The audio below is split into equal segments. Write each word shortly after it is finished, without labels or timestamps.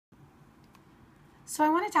So I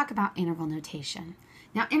want to talk about interval notation.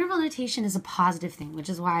 Now, interval notation is a positive thing, which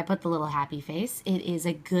is why I put the little happy face. It is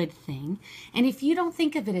a good thing. And if you don't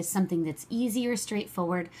think of it as something that's easy or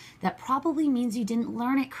straightforward, that probably means you didn't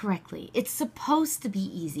learn it correctly. It's supposed to be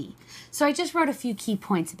easy. So I just wrote a few key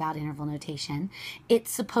points about interval notation.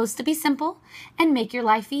 It's supposed to be simple and make your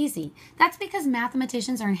life easy. That's because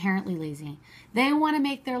mathematicians are inherently lazy. They want to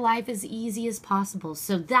make their life as easy as possible.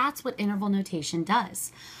 So that's what interval notation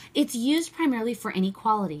does. It's used primarily for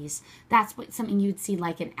inequalities. That's something you would see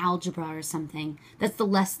like in algebra or something. That's the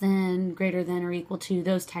less than, greater than, or equal to,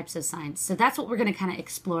 those types of signs. So that's what we're going to kind of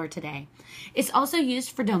explore today. It's also used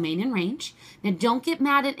for domain and range. Now don't get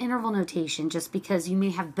mad at interval notation just because you may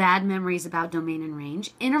have bad memories about domain and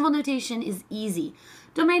range. Interval notation is easy.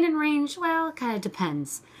 Domain and range, well, it kind of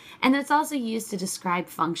depends. And it's also used to describe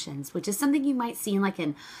functions, which is something you might see in like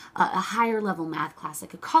a higher level math class,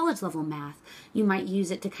 like a college level math. You might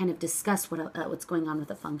use it to kind of discuss what's going on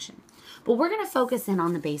with a function. But we're going to focus in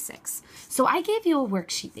on the basics. So I gave you a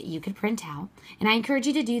worksheet that you could print out, and I encourage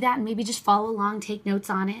you to do that and maybe just follow along, take notes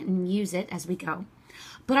on it, and use it as we go.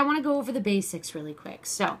 But I want to go over the basics really quick.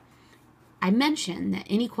 So I mentioned that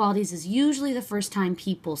inequalities is usually the first time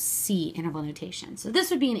people see interval notation. So this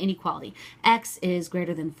would be an inequality. X is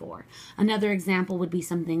greater than 4. Another example would be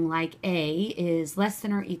something like A is less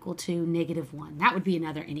than or equal to -1. That would be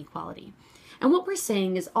another inequality. And what we're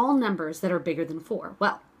saying is all numbers that are bigger than 4.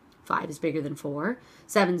 Well, 5 is bigger than 4.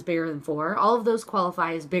 7 is bigger than 4. All of those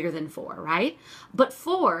qualify as bigger than 4, right? But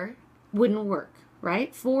 4 wouldn't work,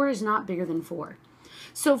 right? 4 is not bigger than 4.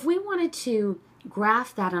 So if we wanted to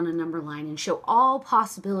graph that on a number line and show all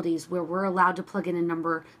possibilities where we're allowed to plug in a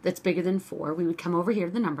number that's bigger than 4, we would come over here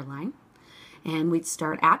to the number line and we'd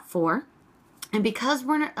start at 4. And because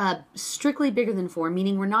we're strictly bigger than 4,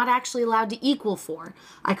 meaning we're not actually allowed to equal 4,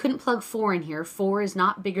 I couldn't plug 4 in here. 4 is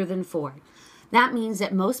not bigger than 4. That means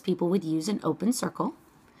that most people would use an open circle.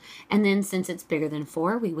 And then since it's bigger than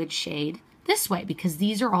 4, we would shade this way because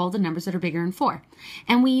these are all the numbers that are bigger than 4.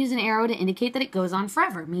 And we use an arrow to indicate that it goes on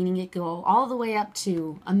forever, meaning it go all the way up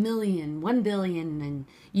to 1,000,000, 1,000,000,000, and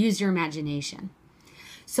use your imagination.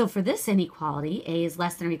 So for this inequality, A is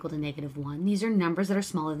less than or equal to -1. These are numbers that are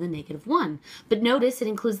smaller than -1. But notice it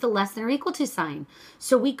includes the less than or equal to sign.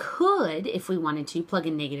 So we could, if we wanted to, plug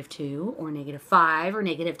in -2 or -5 or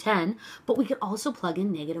 -10, but we could also plug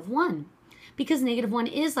in -1. Because -1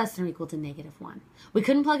 is less than or equal to -1. We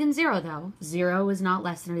couldn't plug in 0 though. 0 is not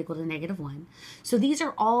less than or equal to -1. So these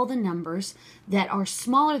are all the numbers that are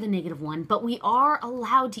smaller than -1, but we are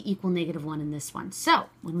allowed to equal -1 in this one. So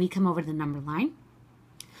when we come over to the number line,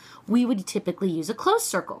 we would typically use a closed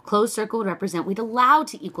circle. Closed circle would represent we'd allowed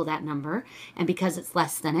to equal that number, and because it's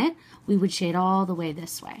less than it, we would shade all the way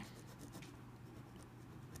this way.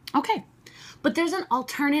 Okay, but there's an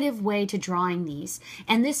alternative way to drawing these,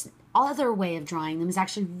 and this other way of drawing them is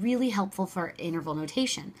actually really helpful for interval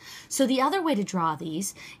notation. So the other way to draw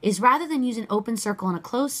these is rather than use an open circle and a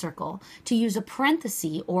closed circle, to use a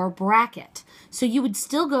parenthesis or a bracket. So you would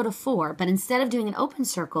still go to 4, but instead of doing an open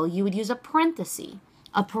circle, you would use a parenthesis.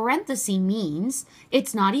 A parenthesis means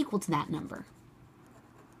it's not equal to that number.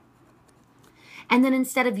 And then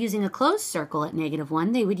instead of using a closed circle at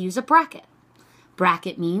 -1, they would use a bracket.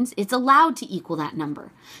 Bracket means it's allowed to equal that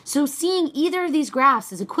number. So seeing either of these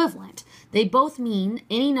graphs is equivalent. They both mean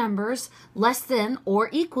any numbers less than or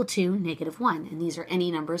equal to -1. And these are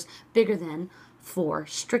any numbers bigger than 4,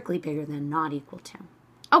 strictly bigger than, not equal to.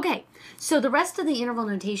 Okay, so the rest of the interval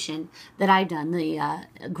notation that I've done, the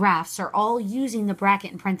graphs, are all using the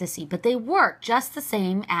bracket and parenthesis, but they work just the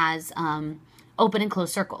same as open and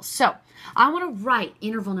closed circles. So I want to write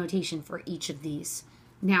interval notation for each of these.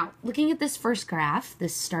 Now, looking at this first graph,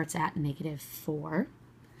 this starts at -4.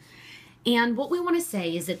 And what we want to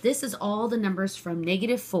say is that this is all the numbers from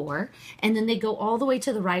 -4, and then they go all the way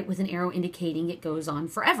to the right with an arrow indicating it goes on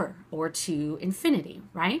forever or to infinity,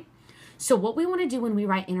 right? So what we want to do when we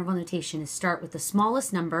write interval notation is start with the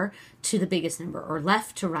smallest number to the biggest number, or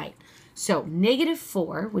left to right. So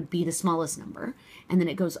 -4 would be the smallest number, and then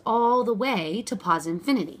it goes all the way to positive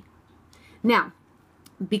infinity. Now,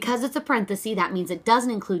 because it's a parenthesis, that means it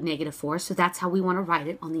doesn't include -4, so that's how we want to write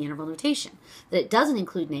it on the interval notation, that it doesn't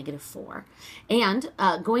include -4. And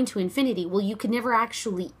going to infinity, well, you could never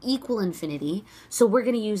actually equal infinity, so we're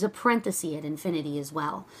going to use a parenthesis at infinity as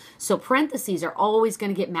well. So parentheses are always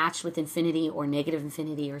going to get matched with infinity or negative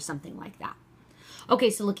infinity or something like that.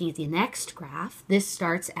 Okay, so looking at the next graph, this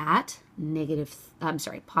starts at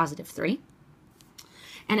 +3.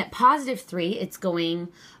 And at positive 3, it's going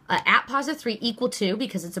at positive 3 equal to,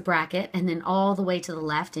 because it's a bracket, and then all the way to the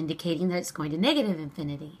left, indicating that it's going to negative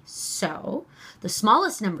infinity. So the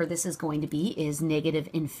smallest number this is going to be is negative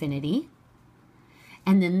infinity,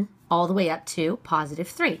 and then all the way up to positive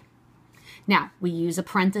 3. Now, we use a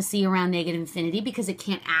parenthesis around negative infinity because it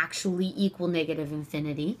can't actually equal negative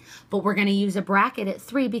infinity, but we're going to use a bracket at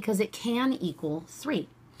 3 because it can equal 3.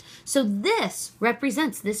 So this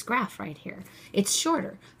represents this graph right here. It's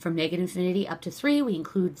shorter. From negative infinity up to 3, we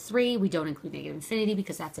include 3. We don't include negative infinity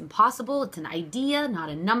because that's impossible. It's an idea, not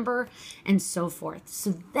a number, and so forth.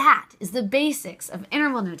 So that is the basics of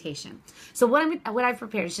interval notation. So what I've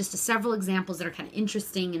prepared is just several examples that are kind of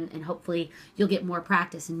interesting, and hopefully you'll get more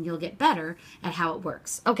practice and you'll get better at how it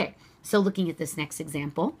works. Okay, so looking at this next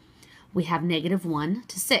example, we have negative 1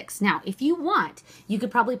 to 6. Now, if you want, you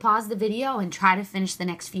could probably pause the video and try to finish the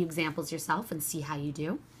next few examples yourself and see how you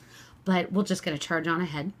do. But we're just going to charge on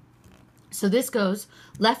ahead. So this goes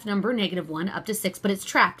left number, negative 1, up to 6, but it's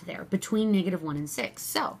trapped there between negative 1 and 6.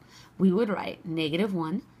 So we would write negative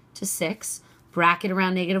 1 to 6, bracket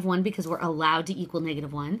around negative 1 because we're allowed to equal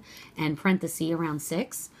negative 1, and parenthesis around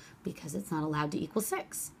 6 because it's not allowed to equal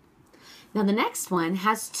 6. Now the next one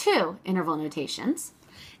has 2 interval notations.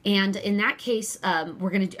 And in that case, we're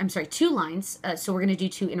going to, 2 lines, so we're going to do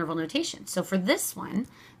 2 interval notations. So for this one,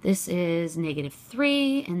 this is negative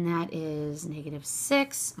 3, and that is negative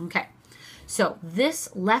 6. Okay, so this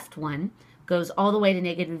left one goes all the way to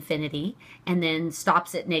negative infinity, and then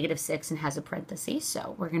stops at negative 6 and has a parenthesis.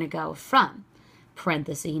 So we're going to go from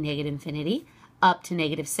parenthesis negative infinity up to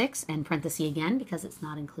negative 6, and parenthesis again, because it's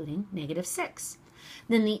not including negative 6.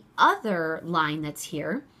 Then the other line that's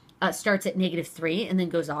here starts at negative 3 and then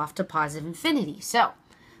goes off to positive infinity. So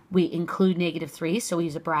we include negative 3, so we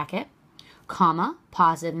use a bracket, comma,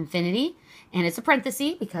 positive infinity, and it's a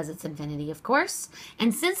parenthesis because it's infinity, of course.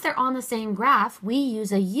 And since they're on the same graph, we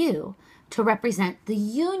use a U to represent the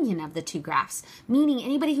union of the 2 graphs, meaning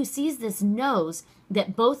anybody who sees this knows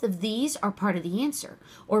that both of these are part of the answer,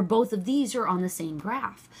 or both of these are on the same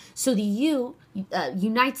graph. So the U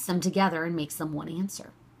unites them together and makes them one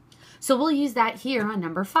answer. So we'll use that here on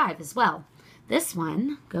number 5 as well. This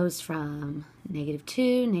one goes from negative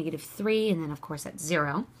 2, negative 3, and then of course that's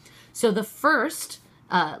 0. So the first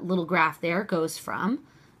little graph there goes from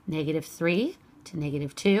negative 3 to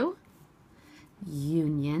negative 2,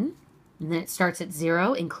 union, and then it starts at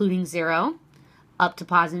 0, including 0, up to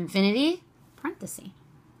positive infinity, parenthesis,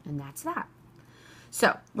 and that's that.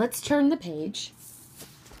 So let's turn the page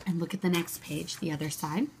and look at the next page, the other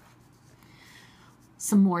side.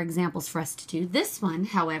 Some more examples for us to do. This one,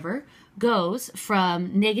 however, goes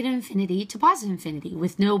from negative infinity to positive infinity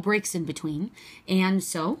with no breaks in between. And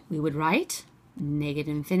so we would write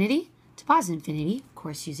negative infinity to positive infinity, of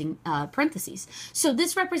course, using parentheses. So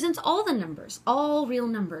this represents all the numbers, all real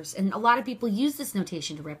numbers. And a lot of people use this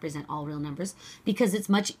notation to represent all real numbers because it's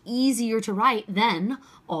much easier to write than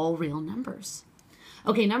all real numbers.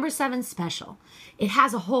 Okay, number 7, special. It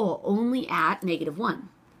has a hole only at negative 1.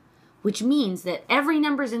 Which means that every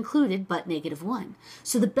number is included but negative 1.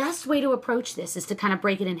 So the best way to approach this is to kind of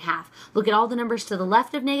break it in half. Look at all the numbers to the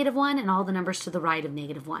left of negative 1 and all the numbers to the right of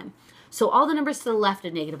negative 1. So all the numbers to the left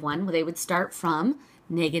of negative 1, well, they would start from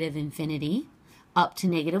negative infinity up to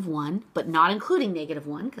negative 1, but not including negative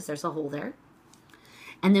 1 because there's a hole there.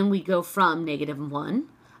 And then we go from negative 1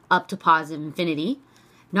 up to positive infinity,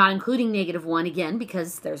 not including negative 1 again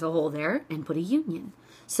because there's a hole there, and put a union.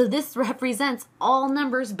 So this represents all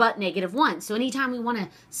numbers but negative 1. So anytime we want to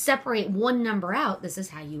separate one number out, this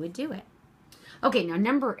is how you would do it. Okay, now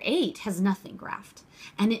number 8 has nothing graphed.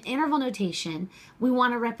 And in interval notation, we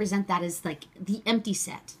want to represent that as like the empty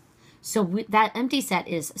set. So that empty set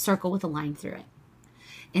is a circle with a line through it.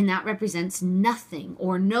 And that represents nothing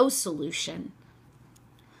or no solution.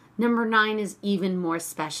 Number 9 is even more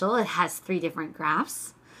special. It has 3 different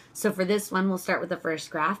graphs. So for this one, we'll start with the first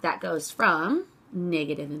graph. That goes from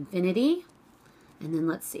negative infinity, and then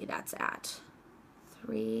let's see, that's at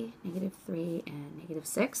 3, negative 3, and negative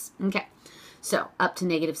 6. Okay, so up to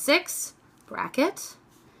negative 6, bracket,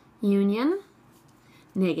 union,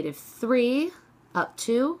 negative 3, up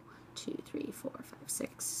to 2, 3, 4, 5,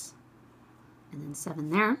 6, and then 7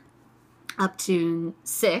 there, up to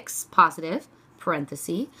 6, positive,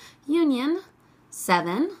 parenthesis, union,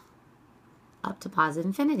 7, up to positive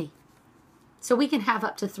infinity. So we can have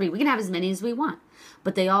up to 3. We can have as many as we want.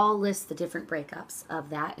 But they all list the different breakups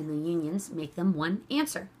of that, and the unions make them one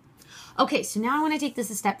answer. Okay, so now I want to take this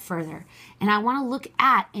a step further, and I want to look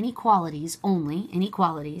at inequalities only,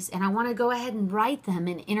 inequalities, and I want to go ahead and write them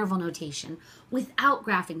in interval notation without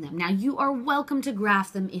graphing them. Now, you are welcome to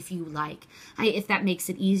graph them if you like, if that makes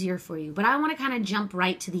it easier for you, but I want to kind of jump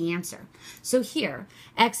right to the answer. So here,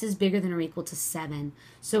 x is bigger than or equal to 7.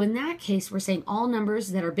 So in that case, we're saying all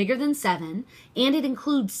numbers that are bigger than 7, and it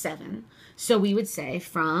includes 7. So we would say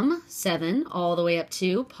from 7 all the way up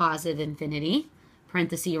to positive infinity,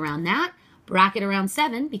 parenthesis around that, bracket around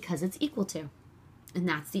 7 because it's equal to. And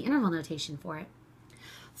that's the interval notation for it.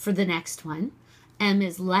 For the next one, m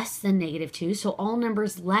is less than -2, so all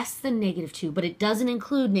numbers less than -2, but it doesn't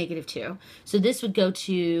include -2. So this would go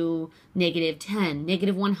to -10,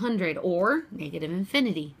 -100, or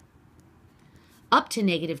 -infinity. Up to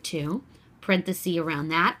 -2, parenthesis around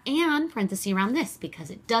that, and parenthesis around this because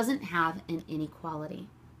it doesn't have an inequality.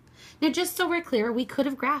 Now, just so we're clear, we could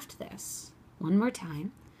have graphed this. One more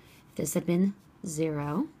time. If this had been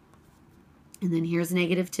 0, and then here's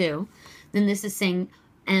 -2, then this is saying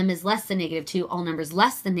m is less than -2, all numbers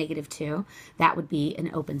less than -2. That would be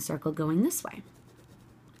an open circle going this way.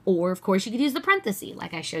 Or, of course, you could use the parenthesis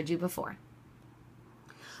like I showed you before.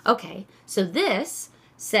 Okay, so this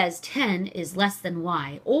says 10 is less than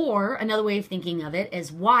y, or another way of thinking of it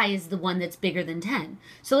is y is the one that's bigger than 10.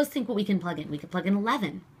 So let's think what we can plug in. We could plug in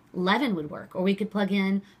 11. 11 would work, or we could plug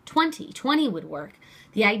in 20. 20 would work.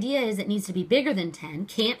 The idea is it needs to be bigger than 10,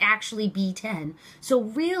 can't actually be 10. So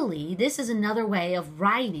really, this is another way of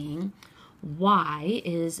writing y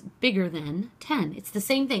is bigger than 10. It's the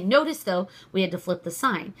same thing. Notice, though, we had to flip the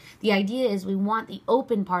sign. The idea is we want the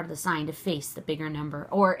open part of the sign to face the bigger number,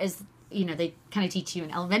 or as you know, they kind of teach you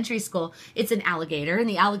in elementary school, it's an alligator, and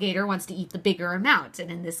the alligator wants to eat the bigger amount,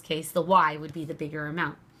 and in this case, the y would be the bigger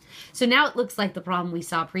amount. So now it looks like the problem we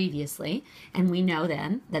saw previously, and we know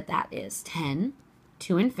then that that is 10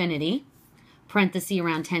 to infinity, parenthesis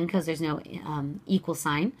around 10 because there's no equal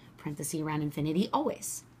sign, parenthesis around infinity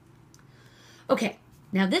always. Okay,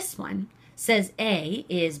 now this one says a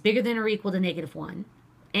is bigger than or equal to -1,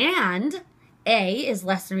 and a is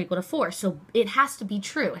less than or equal to 4. So it has to be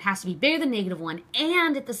true. It has to be bigger than -1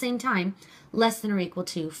 and at the same time less than or equal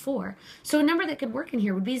to 4. So a number that could work in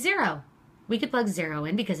here would be 0. We could plug 0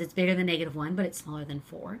 in because it's bigger than -1, but it's smaller than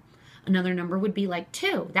 4. Another number would be like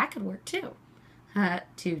 2. That could work too.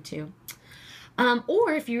 2.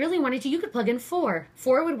 Or if you really wanted to, you could plug in 4.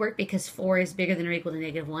 4 would work because 4 is bigger than or equal to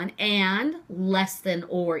 -1 and less than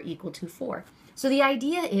or equal to 4. So the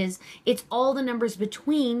idea is it's all the numbers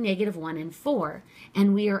between -1 and 4,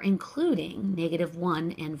 and we are including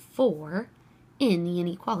 -1 and 4 in the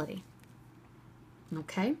inequality.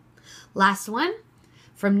 Okay, last one.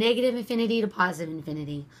 From -infinity to positive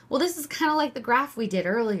infinity. Well, this is kind of like the graph we did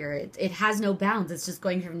earlier. It has no bounds. It's just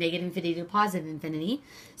going from -infinity to positive infinity.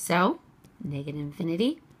 So,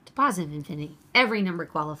 -infinity to positive infinity. Every number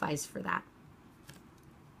qualifies for that.